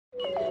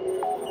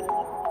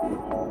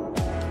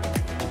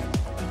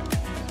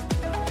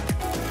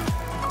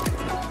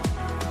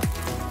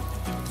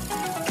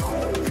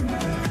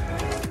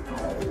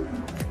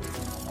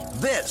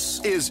This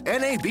is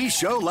NAB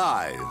Show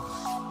Live.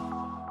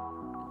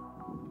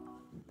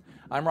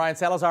 I'm Ryan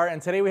Salazar,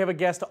 and today we have a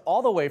guest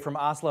all the way from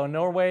Oslo,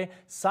 Norway,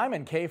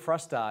 Simon K.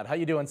 Frostad. How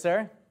you doing,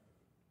 sir?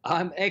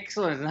 I'm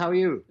excellent, and how are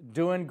you?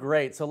 Doing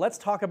great. So let's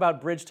talk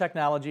about Bridge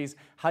Technologies,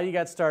 how you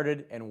got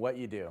started, and what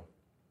you do.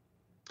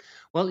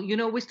 Well, you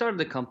know, we started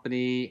the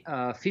company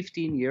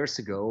 15 years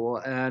ago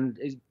and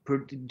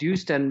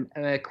produced an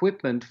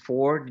equipment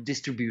for the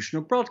distribution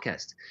of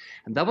broadcast.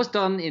 And that was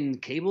done in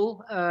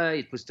cable,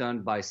 it was done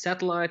by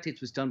satellite,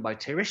 it was done by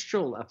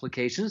terrestrial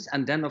applications,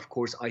 and then, of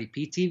course,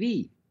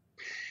 IPTV.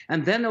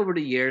 And then over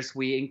the years,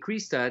 we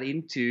increased that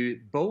into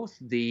both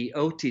the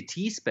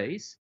OTT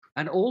space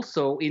and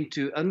also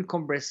into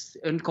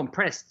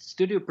uncompressed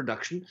studio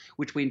production,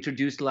 which we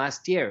introduced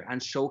last year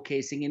and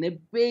showcasing in a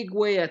big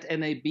way at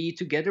NAB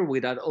together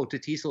with our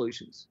OTT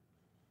solutions.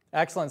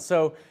 Excellent.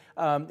 So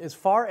as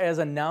far as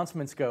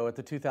announcements go at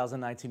the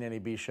 2019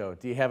 NAB show,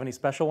 do you have any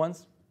special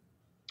ones?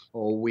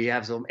 Oh, we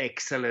have some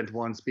excellent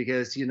ones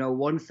because, you know,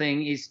 one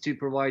thing is to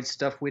provide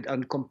stuff with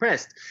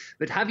uncompressed.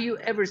 But have you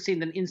ever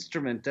seen an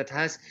instrument that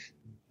has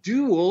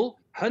dual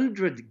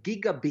 100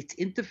 gigabit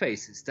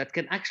interfaces that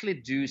can actually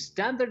do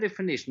standard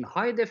definition,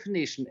 high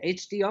definition,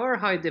 HDR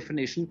high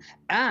definition,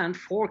 and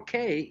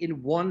 4K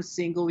in one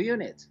single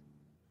unit?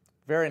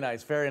 Very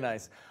nice, very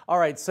nice. All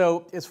right,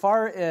 so as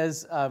far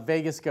as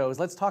Vegas goes,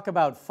 let's talk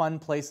about fun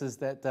places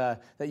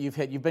that you've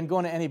hit. You've been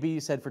going to NAB,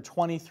 you said, for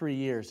 23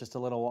 years. Just a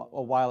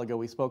while ago,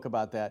 we spoke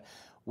about that.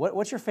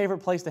 What's your favorite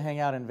place to hang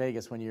out in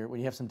Vegas when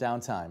you have some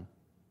downtime?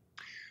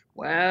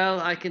 Well,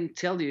 I can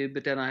tell you,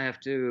 but then I have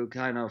to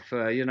kind of,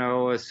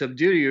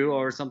 subdue you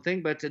or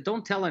something. But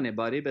don't tell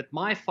anybody. But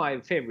my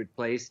favorite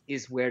place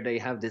is where they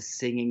have the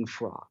singing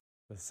frog.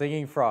 The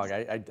singing frog.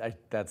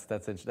 That's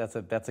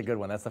a good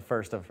one. That's the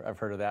first I've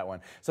heard of that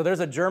one. So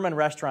there's a German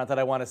restaurant that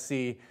I want to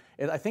see.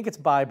 I think it's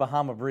by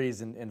Bahama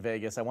Breeze in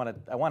Vegas. I want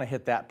to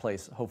hit that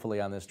place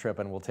hopefully on this trip,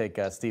 and we'll take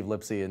Steve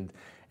Lipsy and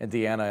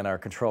Deanna in our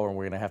control room.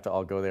 We're going to have to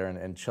all go there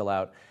and chill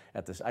out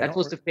at this. That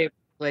was the favorite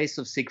place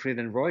of Siegfried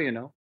and Roy, you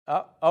know.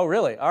 Oh,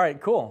 really? All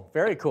right, cool.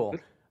 Very cool.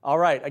 All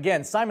right,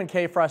 again, Simon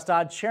K.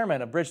 Frostad,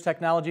 chairman of Bridge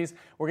Technologies.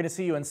 We're going to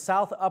see you in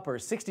South Upper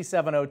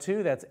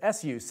 6702. That's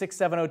SU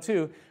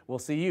 6702. We'll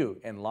see you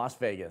in Las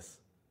Vegas.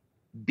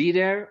 Be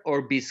there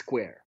or be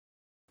square.